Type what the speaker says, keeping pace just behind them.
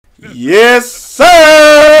Yes,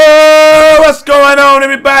 sir! What's going on,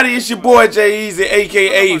 everybody? It's your boy Eazy,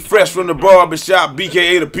 a.k.a. Fresh from the Barbershop,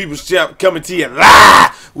 b.k.a. the People's Champ, coming to you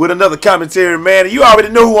live with another commentary, man. And you already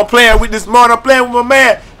know who I'm playing with this morning. I'm playing with my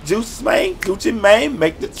man, Juice Man, Gucci Man,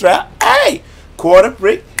 make the trap. Hey! Quarter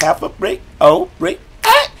brick, half a brick, oh, brick.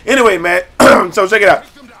 Hey! Anyway, man, so check it out.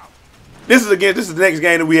 This is the next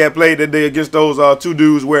game that we had played that day against those two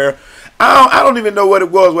dudes where I don't even know what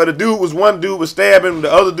it was. Where the dude was one dude was stabbing,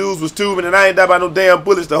 the other dudes was tubing, and I ain't died by no damn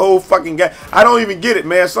bullets the whole fucking game. I don't even get it,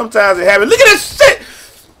 man. Sometimes it happens. Look at this shit.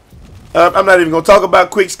 I'm not even gonna talk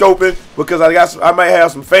about quick scoping because I might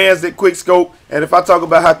have some fans that quick scope, and if I talk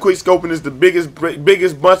about how quick scoping is the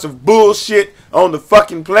biggest bunch of bullshit on the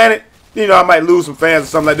fucking planet, you know, I might lose some fans or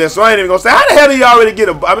something like that. So I ain't even gonna say, how the hell did he already get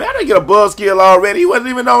I didn't get a buzz kill already. He wasn't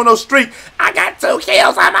even on no streak. I got 2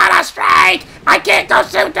 kills. I'm on a strike. I can't go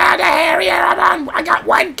shoot down the area. I got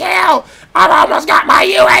 1 kill. I've almost got my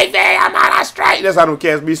UAV. I'm on a strike. That's how them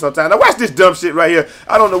cats be sometimes. Now watch this dumb shit right here.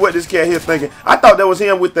 I don't know what this cat here thinking. I thought that was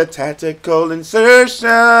him with the tactical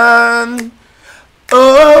insertion.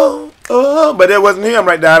 Oh, but that wasn't him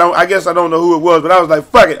right there. I guess I don't know who it was, but I was like,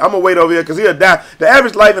 fuck it. I'm going to wait over here because he'll die. The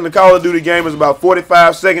average life in the Call of Duty game is about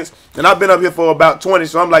 45 seconds, and I've been up here for about 20,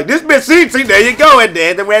 so I'm like, this bitch, see, there you go, and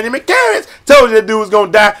then the random occurrence. Told you that dude was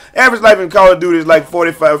going to die. Average life in Call of Duty is like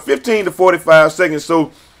 15 to 45 seconds,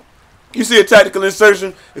 so you see a tactical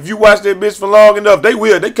insertion, if you watch that bitch for long enough, they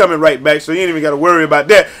coming right back, so you ain't even got to worry about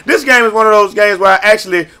that. This game is one of those games where I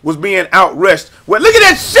actually was being outrushed. Well, look at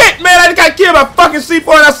that shit, man. I just got killed by fucking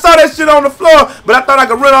C4, and I saw that shit on the floor, but I thought I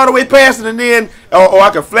could run all the way past it, and then, or I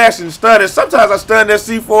could flash and stun it. Sometimes I stun that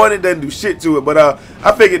C4, and it doesn't do shit to it, but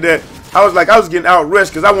I figured that I was getting outrushed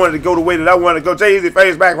because I wanted to go the way that I wanted to go. Eazy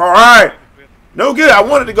face back, all right. No good. I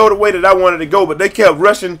wanted to go the way that I wanted to go, but they kept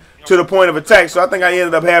rushing to the point of attack, so I think I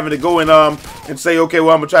ended up having to go and say, okay,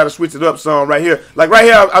 well, I'm gonna try to switch it up some right here. Like right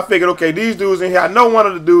here, I figured, okay, these dudes in here, I know one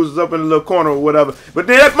of the dudes is up in the little corner or whatever, but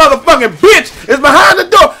then that motherfucking bitch is behind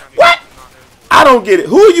the door. What? I don't get it.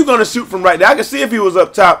 Who are you gonna shoot from right there? I can see if he was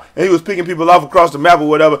up top and he was picking people off across the map or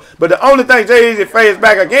whatever, but the only thing, Eazy phase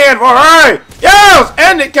back again, all right, yes,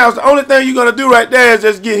 and it counts. The only thing you're gonna do right there is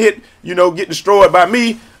just get hit, you know, get destroyed by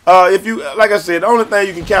me. If you, like I said, the only thing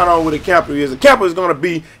you can count on with a camper is going to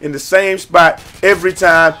be in the same spot every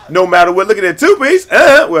time, no matter what. Look at that 2-piece.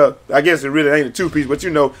 Well, I guess it really ain't a 2-piece, but you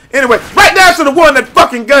know. Anyway, right down to the one that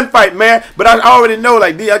fucking gunfight, man. But I already know,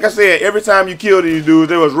 like I said, every time you kill these dudes,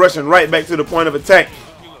 they was rushing right back to the point of attack.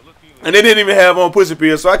 And they didn't even have on pussy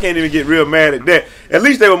pills, so I can't even get real mad at that. At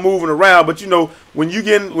least they were moving around, but you know,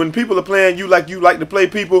 when people are playing you like to play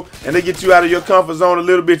people, and they get you out of your comfort zone a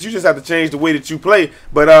little bit, you just have to change the way that you play.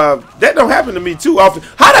 But that don't happen to me too often.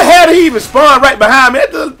 How the hell did he even spawn right behind me?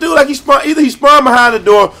 That dude, like either he spawned behind the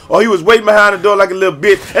door, or he was waiting behind the door like a little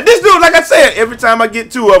bitch. And this dude, like I said, every time I get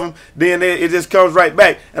 2 of them, then it just comes right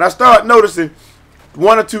back. And I start noticing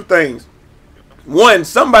 1 or 2 things. 1,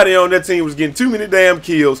 somebody on that team was getting too many damn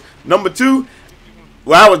kills. Number 2,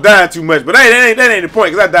 well, I was dying too much, but that ain't the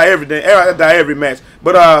point because I die every day. I die every match.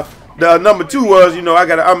 But the number 2 was, you know, I'm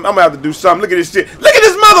gonna have to do something. Look at this shit. Look at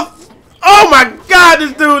this mother. Oh my God,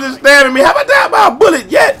 this dude is stabbing me. Have I died by a bullet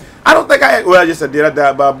yet? I don't think I. Well, yes, I did. I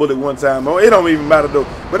died by a bullet one time. Oh, it don't even matter though.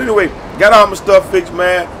 But anyway, got all my stuff fixed,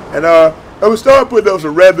 man, and I was starting putting up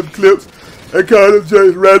some random clips and kind of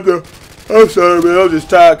just random. I'm sorry, man. I'm just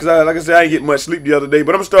tired because, like I said, I ain't getting much sleep the other day.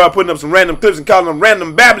 But I'm going to start putting up some random clips and calling them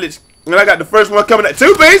random babblets. And I got the first one coming at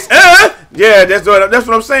 2-piece. Yeah, that's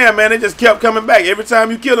what I'm saying, man. They just kept coming back. Every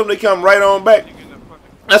time you kill them, they come right on back.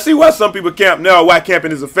 I see why some people camp now, why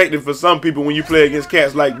camping is effective for some people when you play against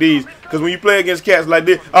cats like these. Because when you play against cats like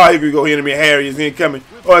this, oh, here we go, enemy Harry is incoming.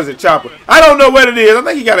 Or is it Chopper? I don't know what it is. I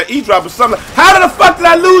think he got an E-drop or something. How the fuck did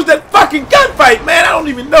I lose that fucking gunfight, man? I don't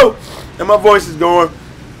even know. And my voice is going.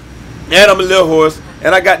 And I'm a little hoarse,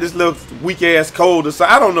 and I got this little weak-ass cold or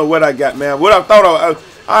something. I don't know what I got, man. What I thought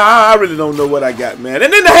I really don't know what I got, man.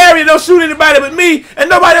 And then the Harrier don't shoot anybody but me, and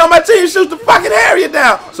nobody on my team shoots the fucking Harrier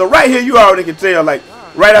down. So right here, you already can tell, like,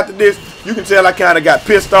 right after this, you can tell I kind of got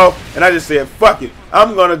pissed off, and I just said, fuck it.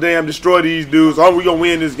 I'm going to damn destroy these dudes. We're going to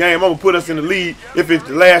win this game. I'm going to put us in the lead if it's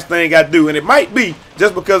the last thing I do. And it might be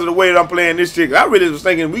just because of the way that I'm playing this shit. I really was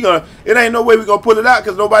thinking it ain't no way we're going to pull it out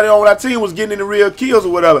because nobody on our team was getting any real kills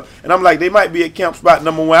or whatever. And I'm like, they might be at camp spot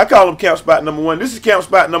number 1. I call them camp spot number 1. This is camp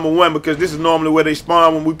spot number 1 because this is normally where they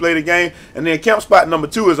spawn when we play the game. And then camp spot number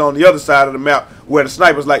 2 is on the other side of the map where the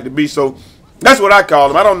snipers like to be. So that's what I call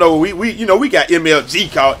them. I don't know. We got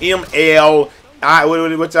MLG called ML.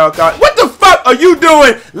 What y'all call it? What the fuck are you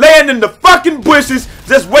doing laying in the fucking bushes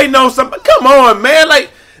just waiting on something? Come on, man. Like,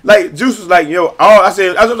 like Juice was like, yo, all I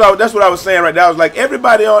said, that's what I was saying right there. I was like,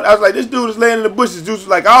 everybody on, I was like, this dude is laying in the bushes. Juice was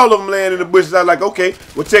like, all of them laying in the bushes. I was like, okay,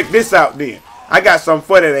 well check this out then. I got something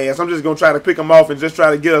for that ass. I'm just gonna try to pick them off and just try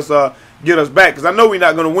to get us back, because I know we're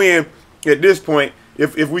not gonna win at this point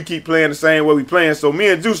if we keep playing the same way we playing. So me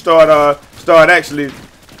and Juice start actually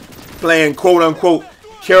playing quote unquote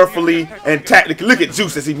carefully and tactically. Look at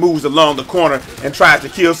Juice as he moves along the corner and tries to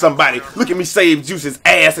kill somebody. Look at me save Juice's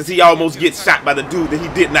ass as he almost gets shot by the dude that he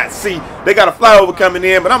did not see. They got a flyover coming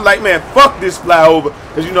in, but I'm like, man, fuck this flyover,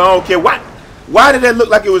 because you know I don't care what. Why did that look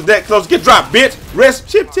like it was that close? Get dropped, bitch. Rest,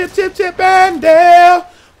 chip, and down.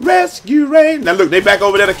 Rescue rain. Now look, they back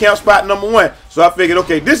over there to camp spot #1. So I figured,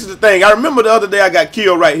 okay, this is the thing. I remember the other day I got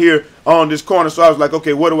killed right here on this corner. So I was like,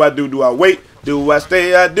 okay, what do I do? Do I wait? Do I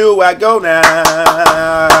stay or do I go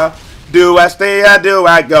now? Do I stay or do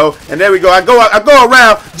I go? And there we go. I go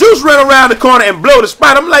around. Juice ran around the corner and blow the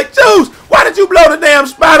spot. I'm like, Juice, why did you blow the damn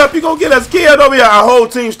spot up? You gonna get us killed over here. Our whole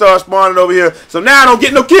team starts spawning over here. So now I don't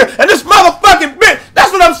get no kill. And this motherfucking bitch.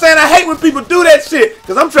 That's what I'm saying. I hate when people do that shit.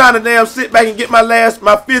 Because I'm trying to damn sit back and get my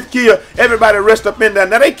 5th kill. Everybody rest up in there.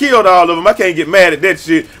 Now they killed all of them. I can't get mad at that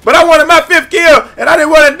shit. But I wanted my 5th kill. And I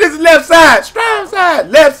didn't want it. This is left side. Strong side.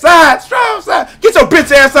 Left side. Strong side. Get your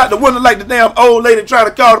bitch ass out the window like the damn old lady trying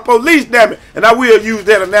to call the police, damn it. And I will use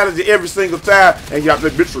that analogy every single time. And y'all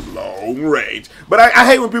that bitch from long range. But I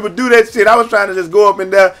hate when people do that shit. I was trying to just go up in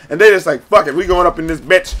there. And they just like, fuck it. We going up in this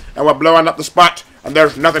bitch. And we're blowing up the spot. And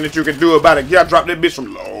there's nothing that you can do about it. Yeah, drop that bitch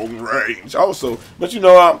from long range also. But you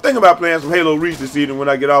know, I'm thinking about playing some Halo Reach this evening when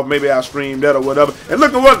I get off. Maybe I'll stream that or whatever. And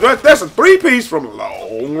look at what, that's a 3-piece from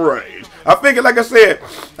long range. I figured, like I said,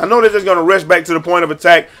 I know they're just going to rush back to the point of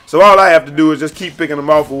attack. So all I have to do is just keep picking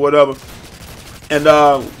them off or whatever. And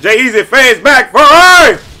Eazy fades back for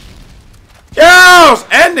her. Yes!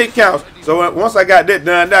 And it counts. So once I got that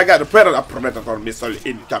done, I got the Predator missile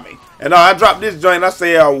incoming. And I dropped this joint. I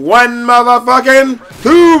say 1 motherfucking,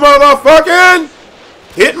 2 motherfucking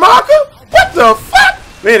hit marker. What the fuck?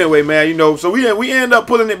 But anyway, man, you know, so we end up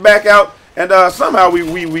pulling it back out, and somehow we come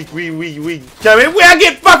in. I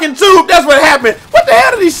get fucking tubed. That's what happened. What the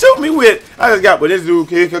hell did he shoot me with? I just got, but this dude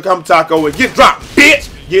here could come taco and get dropped, bitch.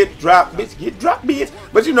 Get dropped, bitch. Get dropped, bitch.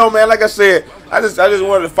 But you know, man, like I said, I just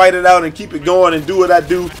wanted to fight it out and keep it going and do what I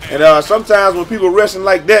do. And sometimes when people rushing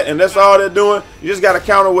like that and that's all they're doing, you just got to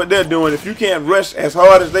counter what they're doing. If you can't rush as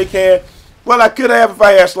hard as they can, well, I could have if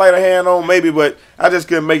I had a sleight of hand on maybe, but I just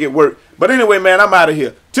couldn't make it work. But anyway, man, I'm out of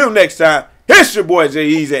here. Till next time, it's your boy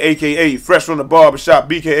Eazy, a.k.a. Fresh from the Barbershop,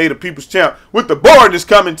 b.k.a. the People's Champ, with the boringest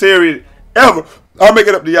commentary ever. I'll make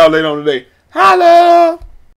it up to y'all later on today. Holla!